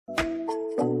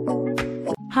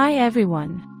Hi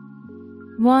everyone.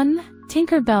 1.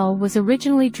 Tinkerbell was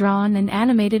originally drawn and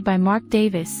animated by Mark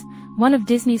Davis, one of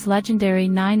Disney's legendary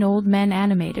 9 Old Men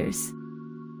animators.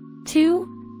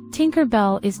 2.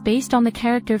 Tinkerbell is based on the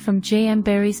character from J.M.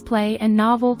 Barrie's play and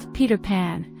novel Peter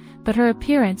Pan, but her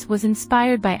appearance was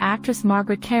inspired by actress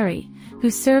Margaret Carey, who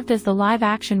served as the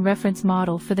live-action reference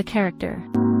model for the character.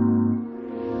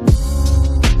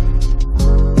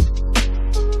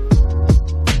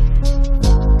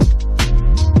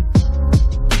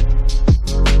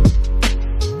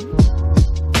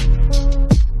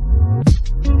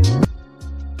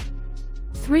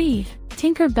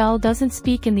 Tinkerbell doesn't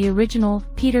speak in the original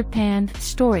Peter Pan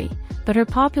story, but her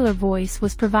popular voice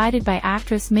was provided by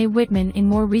actress Mae Whitman in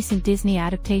more recent Disney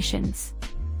adaptations.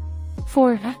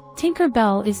 4.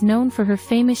 Tinkerbell is known for her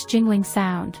famous jingling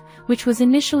sound, which was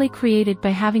initially created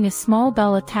by having a small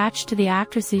bell attached to the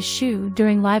actress's shoe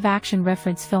during live-action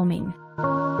reference filming.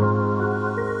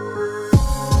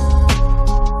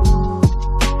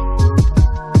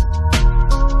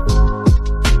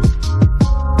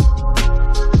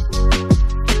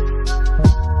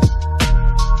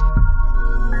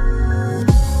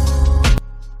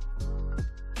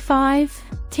 5.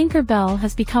 Tinkerbell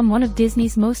has become one of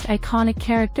Disney's most iconic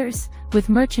characters, with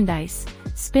merchandise,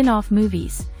 spin-off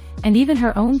movies, and even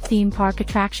her own theme park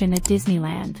attraction at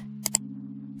Disneyland.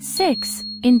 6.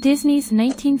 In Disney's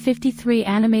 1953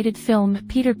 animated film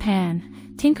Peter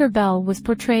Pan, Tinkerbell was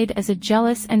portrayed as a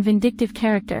jealous and vindictive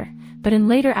character, but in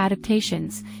later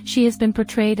adaptations, she has been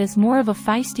portrayed as more of a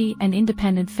feisty and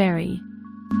independent fairy.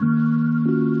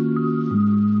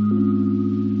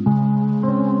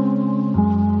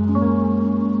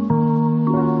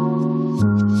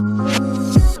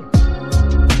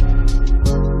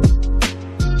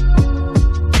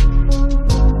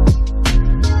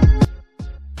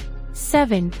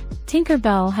 7.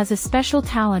 Tinkerbell has a special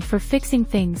talent for fixing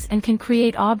things and can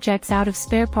create objects out of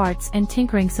spare parts and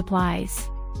tinkering supplies.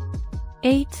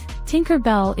 8.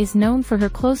 Tinkerbell is known for her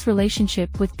close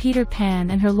relationship with Peter Pan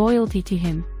and her loyalty to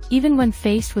him, even when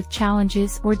faced with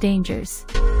challenges or dangers.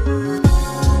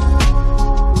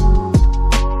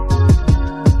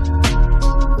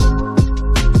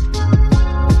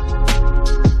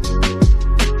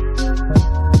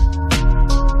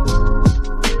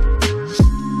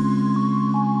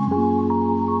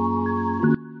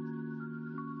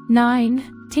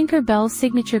 9. Tinkerbell's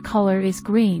signature color is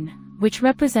green, which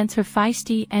represents her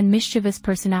feisty and mischievous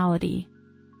personality.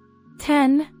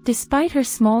 10. Despite her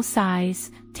small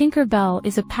size, Tinkerbell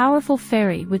is a powerful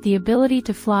fairy with the ability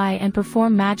to fly and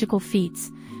perform magical feats,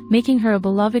 making her a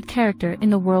beloved character in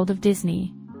the world of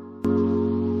Disney.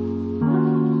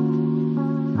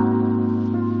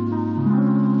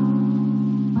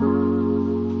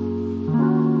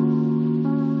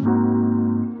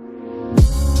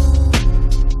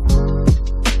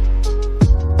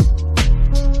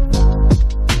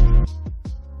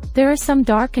 There are some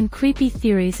dark and creepy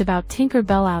theories about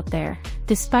Tinkerbell out there,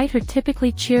 despite her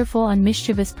typically cheerful and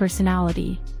mischievous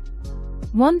personality.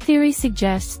 One theory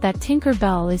suggests that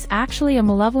Tinkerbell is actually a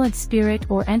malevolent spirit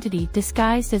or entity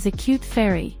disguised as a cute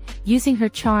fairy, using her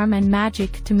charm and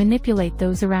magic to manipulate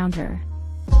those around her.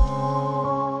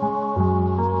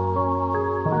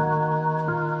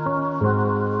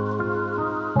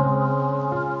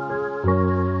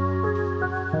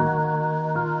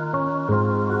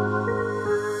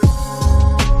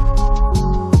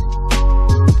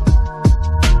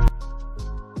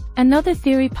 Another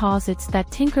theory posits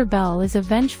that Tinkerbell is a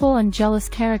vengeful and jealous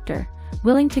character,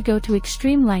 willing to go to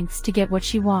extreme lengths to get what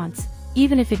she wants,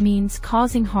 even if it means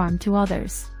causing harm to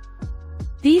others.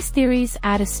 These theories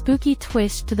add a spooky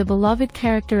twist to the beloved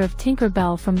character of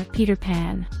Tinkerbell from Peter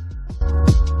Pan.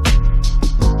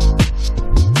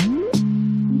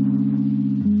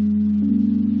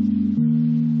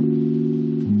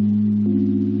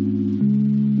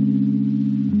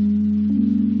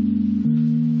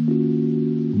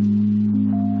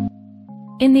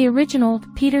 In the original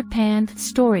Peter Pan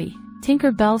story,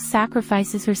 Tinkerbell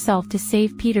sacrifices herself to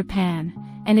save Peter Pan,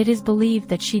 and it is believed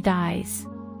that she dies.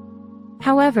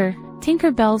 However,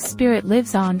 Tinkerbell's spirit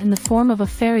lives on in the form of a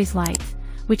fairy's light,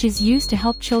 which is used to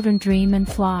help children dream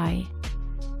and fly.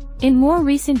 In more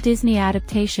recent Disney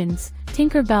adaptations,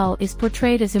 Tinkerbell is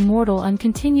portrayed as immortal and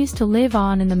continues to live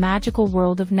on in the magical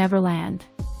world of Neverland.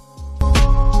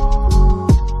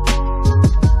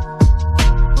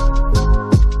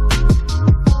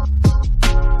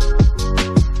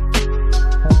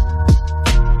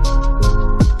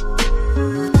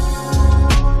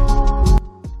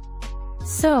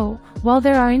 So, while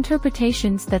there are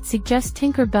interpretations that suggest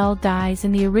Tinkerbell dies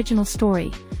in the original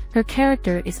story, her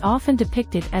character is often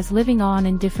depicted as living on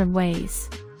in different ways.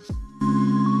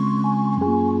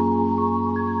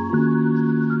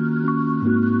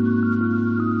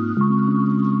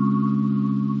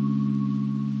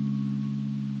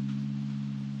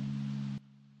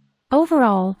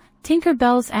 Overall,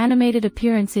 Tinkerbell's animated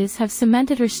appearances have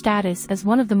cemented her status as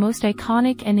one of the most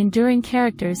iconic and enduring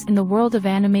characters in the world of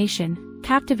animation,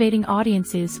 captivating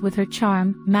audiences with her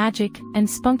charm, magic, and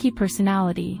spunky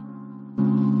personality.